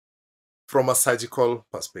from a surgical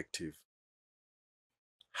perspective,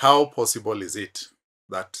 how possible is it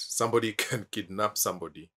that somebody can kidnap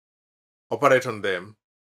somebody, operate on them,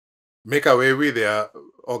 make away with their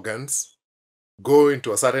organs, go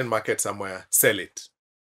into a certain market somewhere, sell it,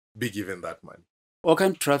 be given that money?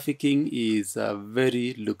 Organ trafficking is a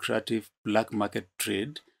very lucrative black market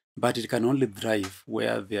trade, but it can only thrive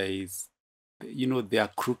where there is, there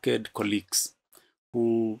are crooked colleagues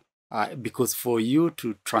who are, because for you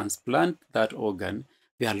to transplant that organ,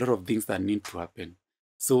 there are a lot of things that need to happen.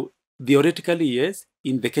 So theoretically, yes.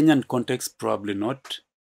 In the Kenyan context, probably not,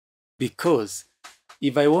 because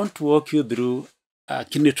if I want to walk you through a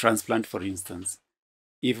kidney transplant, for instance,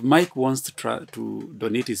 if Mike wants to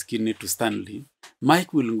donate his kidney to Stanley,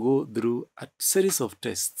 Mike will go through a series of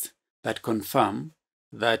tests that confirm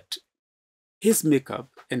that his makeup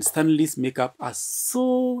and Stanley's makeup are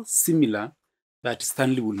so similar that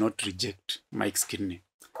Stanley will not reject Mike's kidney.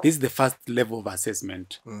 This is the first level of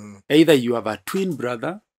assessment. Either you have a twin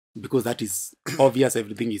brother, because that is obvious,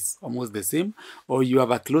 everything is almost the same, or you have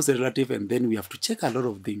a close relative, and then we have to check a lot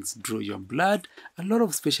of things, draw your blood, a lot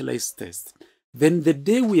of specialized tests. Then the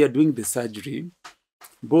day we are doing the surgery,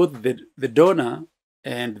 both the donor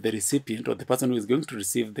and the recipient, or the person who is going to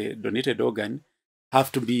receive the donated organ,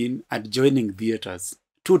 have to be in adjoining theaters.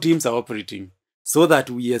 Two teams are operating so that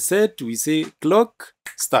we are set, we say, clock,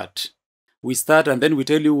 start. We start, and then we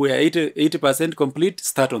tell you we are 80% complete,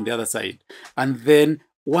 start on the other side. And then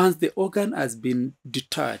once the organ has been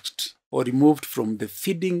detached or removed from the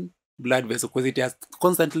feeding blood vessel, because it has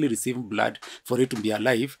constantly received blood for it to be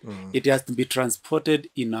alive, it has to be transported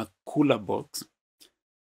in a cooler box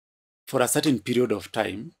for a certain period of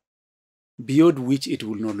time, beyond which it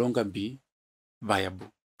will no longer be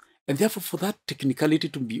viable. And therefore, for that technicality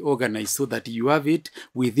to be organized so that you have it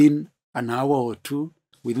within an hour or two,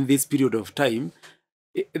 within this period of time,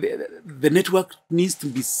 the network needs to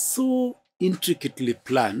be so intricately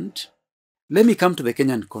planned. Let me come to the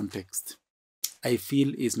Kenyan context. I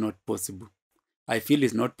feel is not possible. I feel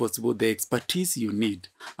it's not possible. The expertise you need,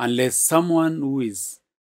 unless someone who is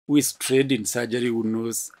trained in surgery, who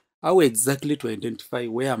knows how exactly to identify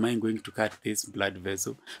where am I going to cut this blood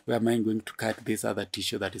vessel, where am I going to cut this other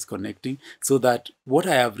tissue that is connecting, so that what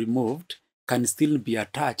I have removed can still be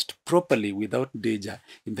attached properly without danger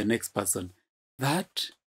in the next person. That,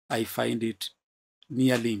 I find it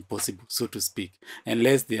nearly impossible, so to speak,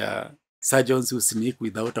 unless there are surgeons who sneak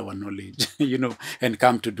without our knowledge, and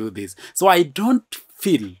come to do this. So I don't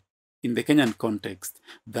feel in the Kenyan context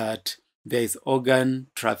that there is organ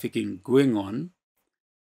trafficking going on,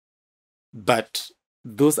 but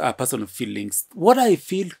those are personal feelings. What I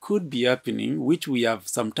feel could be happening, which we have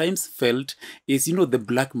sometimes felt, is, the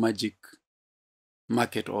black magic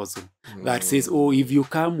market also, that says, oh, if you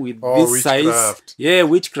come with this size,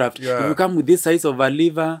 witchcraft. If you come with this size of a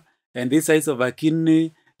liver and this size of a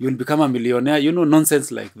kidney, you'll become a millionaire,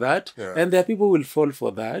 nonsense like that. And there are people who will fall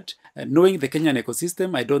for that. And knowing the Kenyan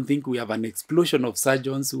ecosystem, I don't think we have an explosion of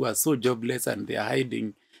surgeons who are so jobless and they are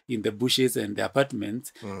hiding in the bushes and the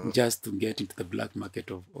apartments just to get into the black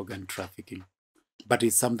market of organ trafficking. But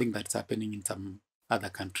it's something that's happening in some other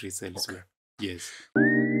countries elsewhere. Yes.